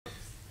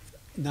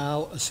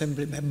Now,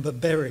 Assembly Member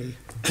Berry,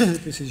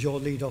 this is your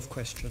lead-off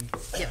question.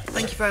 Yeah,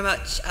 thank you very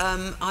much.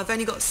 I've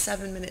only got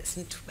 7 minutes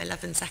and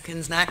 11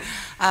 seconds now,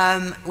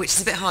 which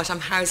is a bit harsh. I'm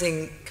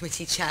Housing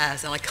Committee Chair,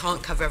 so I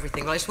can't cover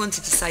everything. But I just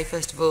wanted to say,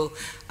 first of all,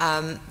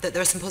 that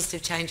there are some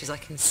positive changes I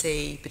can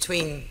see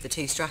between the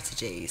two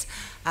strategies,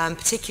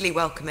 particularly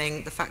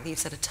welcoming the fact that you've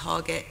set a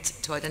target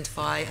to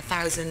identify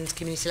 1,000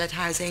 community-led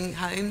housing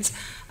homes.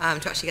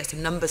 To actually get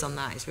some numbers on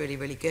that is really,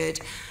 really good.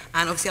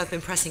 And obviously I've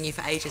been pressing you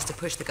for ages to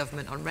push the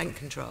government on rent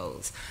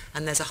controls,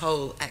 and there's a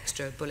whole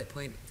extra bullet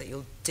point that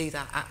you'll do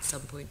that at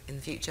some point in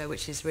the future,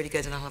 which is really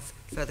good, and I'll have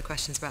further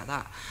questions about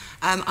that.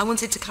 I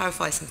wanted to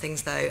clarify some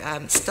things though,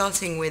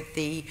 starting with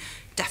the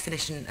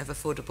definition of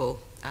affordable,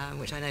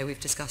 which I know we've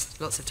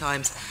discussed lots of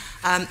times.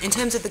 In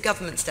terms of the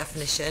government's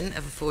definition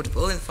of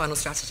affordable in the final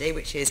strategy,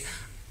 which is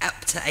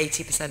up to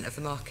 80% of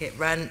the market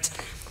rent,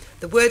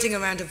 the wording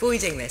around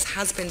avoiding this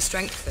has been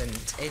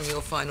strengthened in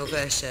your final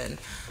version,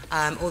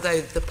 although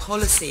the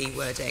policy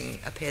wording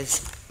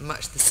appears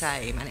much the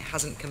same and it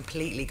hasn't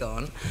completely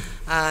gone.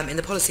 In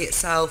the policy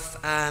itself,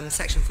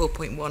 section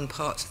 4.1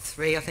 part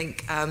 3, I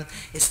think,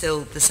 is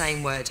still the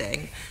same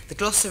wording. The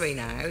glossary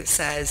now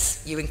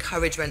says you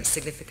encourage rents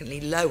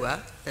significantly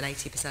lower than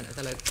 80%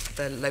 of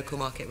the local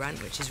market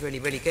rent, which is really,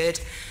 really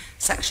good.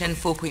 Section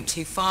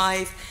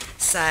 4.25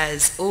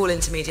 says all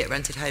intermediate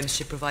rented homes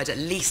should provide at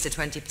least a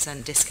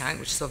 20% discount,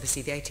 which is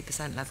obviously the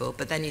 80% level,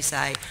 but then you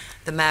say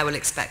the mayor will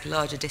expect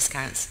larger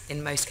discounts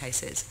in most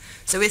cases.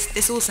 So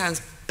this all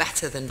sounds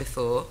better than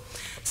before.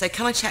 So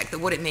can I check that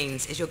what it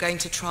means is you're going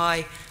to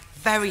try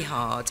very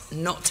hard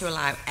not to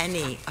allow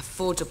any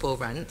affordable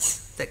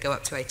rents that go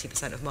up to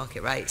 80% of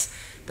market rates,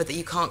 but that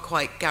you can't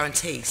quite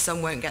guarantee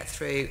some won't get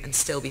through and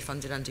still be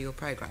funded under your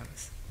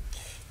programmes?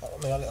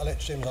 I mean, I'll let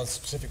James answer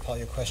the specific part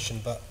of your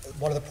question, but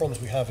one of the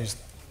problems we have is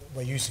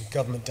we're using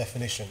government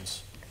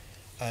definitions,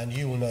 and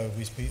you will know,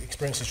 we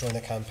experienced this during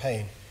the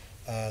campaign,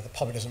 the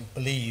public doesn't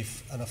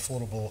believe an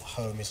affordable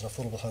home is an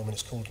affordable home when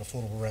it's called an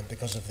affordable rent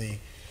because of the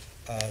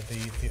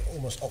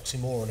almost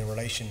oxymoron in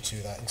relation to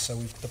that. And so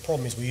the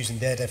problem is we're using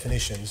their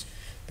definitions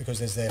because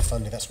there's their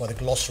funding. That's why the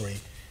glossary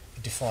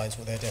defines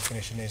what their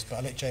definition is. But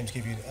I'll let James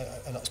give you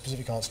a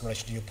specific answer in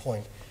relation to your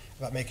point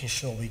about making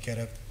sure we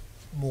get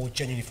more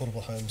genuinely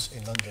affordable homes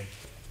in London.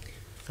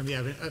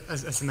 Yeah,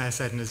 as the Mayor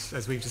said, and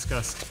as we've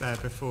discussed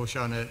before,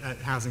 Sian, at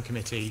Housing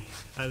Committee,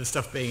 the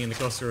stuff being in the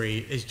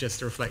glossary is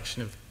just a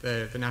reflection of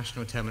the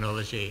national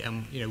terminology,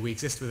 and we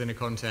exist within a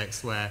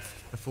context where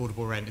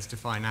affordable rent is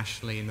defined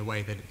nationally in the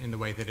way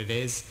that it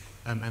is,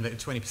 and that a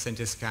 20%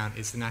 discount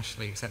is the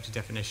nationally accepted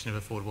definition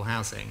of affordable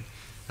housing.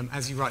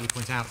 As you rightly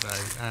point out,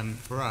 though,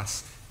 for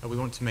us, we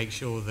want to make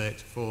sure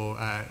that for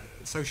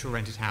social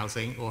rented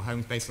housing or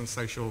homes based on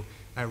social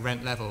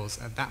rent levels,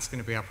 that's going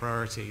to be our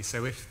priority.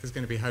 So if there's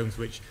going to be homes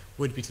which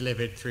would be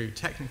delivered through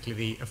technically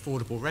the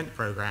affordable rent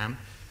programme,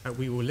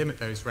 we will limit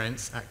those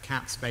rents at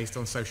caps based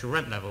on social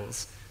rent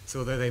levels. So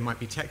although they might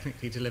be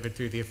technically delivered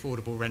through the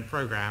affordable rent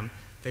programme,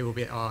 they will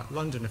be at our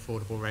London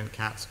affordable rent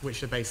caps,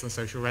 which are based on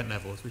social rent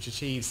levels, which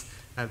achieves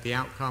the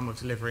outcome of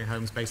delivering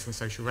homes based on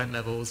social rent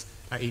levels,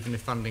 even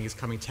if funding is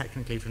coming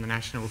technically from the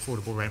National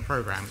Affordable Rent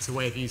Programme. It's a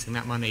way of using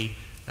that money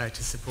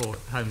to support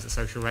homes at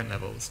social rent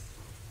levels.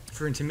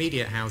 For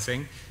intermediate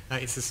housing,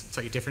 it's a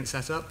slightly different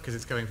setup because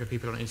it's going for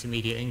people on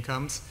intermediate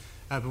incomes.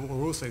 But what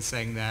we're also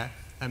saying there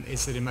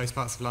is that in most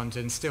parts of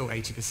London, still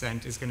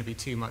 80% is going to be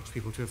too much for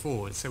people to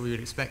afford. So we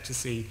would expect to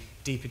see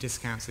deeper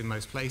discounts in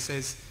most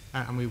places,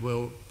 and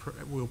we'll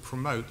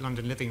promote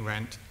London Living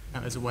Rent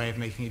as a way of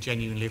making it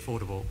genuinely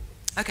affordable.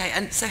 Okay,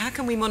 and so how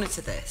can we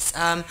monitor this?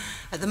 At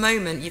the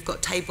moment, you've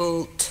got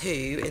table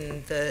 2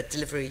 in the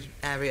delivery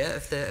area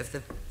of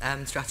the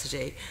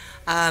strategy.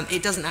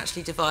 It doesn't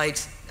actually divide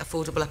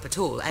affordable up at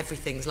all.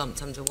 Everything's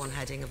lumped under one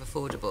heading of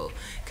affordable.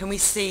 Can we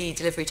see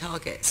delivery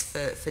targets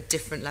for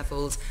different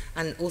levels,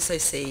 and also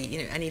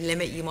see any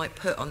limit you might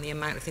put on the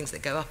amount of things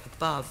that go up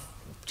above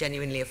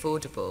genuinely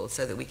affordable,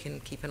 so that we can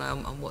keep an eye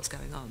on what's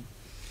going on?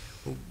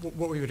 Well,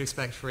 what we would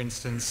expect, for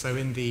instance, so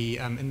in the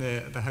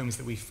homes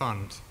that we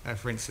fund,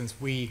 for instance,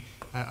 we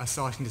are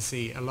starting to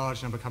see a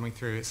large number coming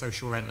through at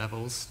social rent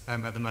levels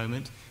at the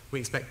moment. We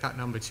expect that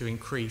number to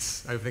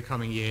increase over the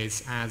coming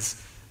years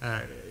as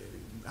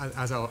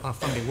our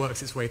funding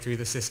works its way through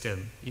the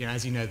system.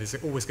 As you know, there's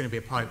always going to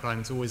be a pipeline,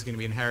 there's always going to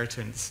be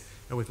inheritance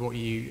with what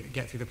you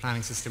get through the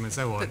planning system and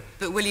so on.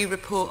 But will you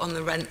report on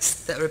the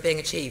rents that are being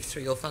achieved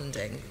through your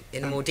funding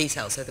in more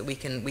detail, so that we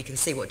can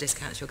see what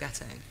discounts you're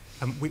getting?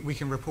 We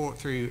can report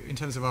through, in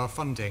terms of our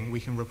funding, we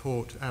can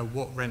report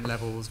what rent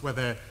levels,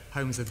 whether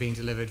homes are being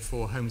delivered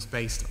for homes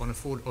based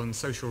on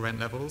social rent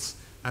levels,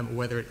 or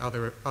whether at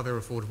other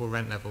affordable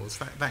rent levels.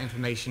 That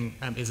information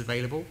is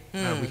available.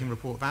 We can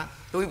report that.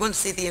 But we want to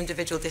see the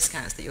individual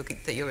discounts that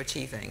you're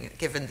achieving,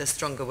 given the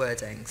stronger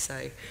wording.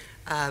 So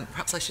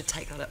Perhaps I should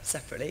take that up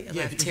separately, and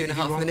I have if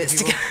 2.5 minutes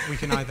to go. We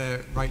can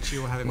either write to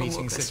you or have a One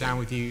meeting, more sit question. down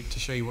with you to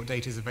show you what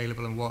data is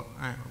available and what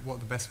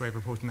the best way of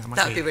reporting that might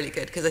That would be really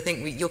good, because I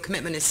think your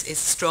commitment is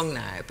strong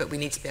now, but we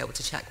need to be able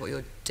to check what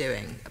you're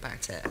doing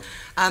about it.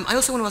 I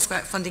also want to ask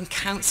about funding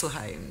council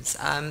homes.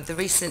 The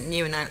recent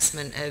new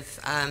announcement of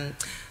an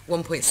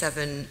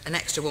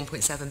extra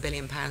 £1.7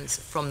 billion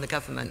from the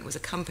government was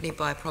accompanied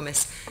by a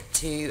promise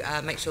to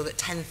make sure that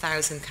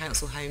 10,000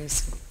 council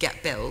homes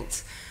get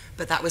built,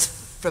 but that was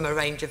from a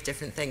range of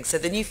different things. So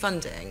the new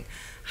funding,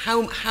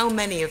 how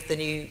much of the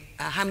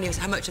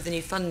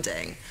new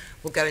funding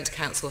will go into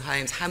council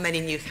homes? How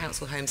many new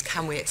council homes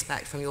can we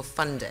expect from your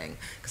funding?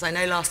 Because I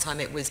know last time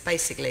it was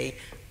basically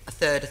a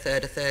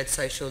third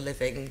social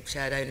living,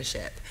 shared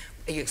ownership.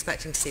 Are you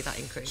expecting to see that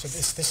increase? So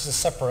this is a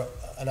separate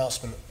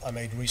announcement I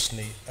made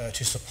recently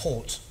to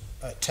support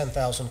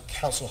 10,000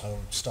 council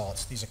home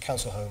starts. These are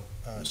council home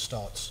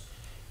starts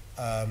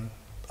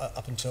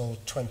up until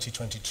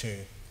 2022.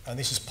 And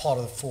this is part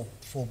of the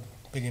 £4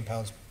 billion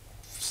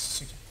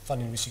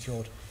funding we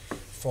secured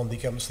from the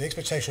government. So the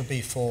expectation would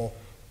be for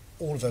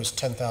all of those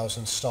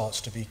 10,000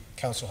 starts to be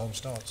council home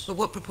starts. But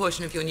what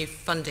proportion of your new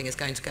funding is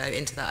going to go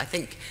into that? I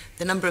think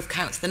the number of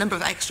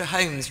extra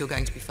homes you're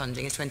going to be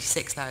funding is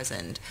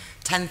 26,000.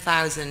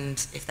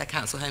 10,000 if they're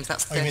council homes,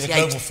 that's 38%. You mean the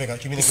global figure?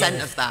 Do you mean the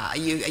global of that. Are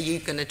you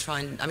going to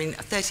try and,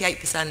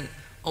 38%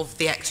 of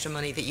the extra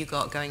money that you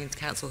got going into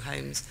council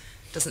homes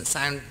doesn't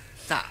sound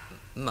that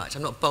much.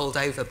 I'm not bowled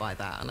over by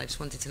that, and I just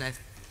wanted to know if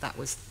that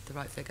was the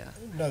right figure.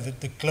 No,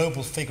 the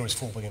global figure is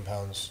 £4 billion.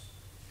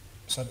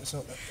 So it's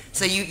not.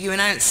 So you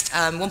announced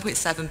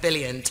 1.7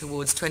 billion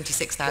towards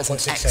 26,000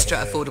 extra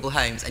affordable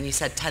homes, and you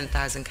said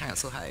 10,000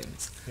 council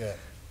homes. Yeah.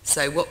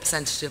 So what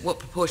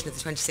proportion of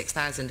the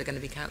 26,000 are going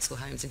to be council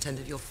homes in terms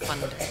of your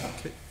funding?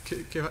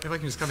 If I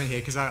can just come in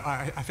here, because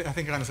I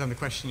think I understand the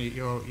question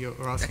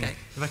you're asking. Okay.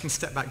 If I can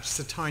step back just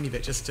a tiny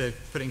bit, just to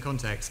put it in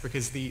context,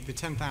 because the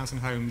 10,000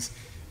 homes,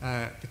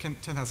 the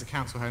 10,000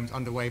 council homes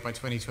underway by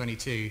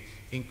 2022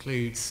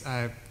 includes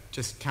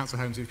just council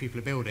homes which people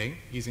are building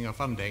using our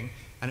funding,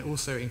 and it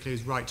also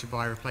includes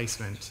right-to-buy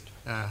replacement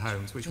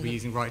homes, which we're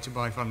using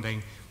right-to-buy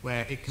funding,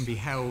 where it can be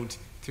held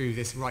through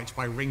this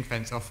right-to-buy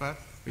ring-fence offer,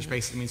 which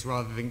basically means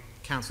rather than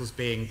councils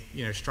being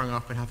strung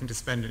up and having to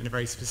spend it in a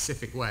very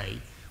specific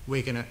way,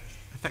 we're going to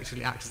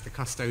effectively act as the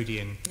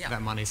custodian of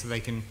that money so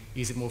they can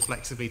use it more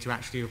flexibly to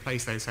actually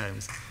replace those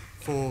homes.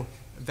 For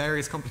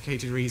various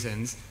complicated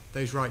reasons,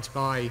 those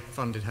right-to-buy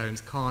funded homes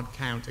can't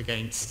count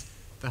against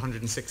the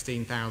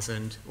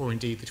 116,000 or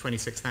indeed the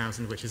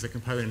 26,000, which is a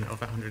component of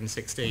that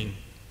 116.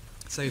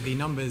 So the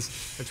numbers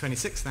of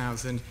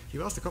 26,000,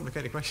 you asked a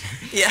complicated question.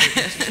 Yeah,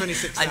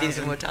 26,000, I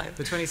needed more time.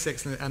 The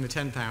 26 and the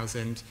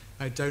 10,000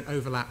 don't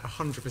overlap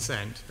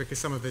 100% because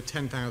some of the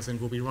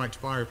 10,000 will be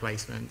right-to-buy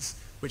replacements,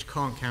 which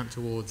can't count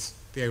towards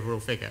the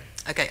overall figure.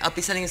 Okay, I'll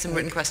be sending you some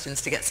written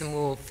questions to get some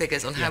more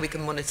figures on how we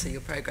can monitor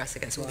your progress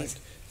against all these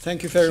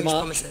Thank you very huge much.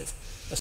 promises.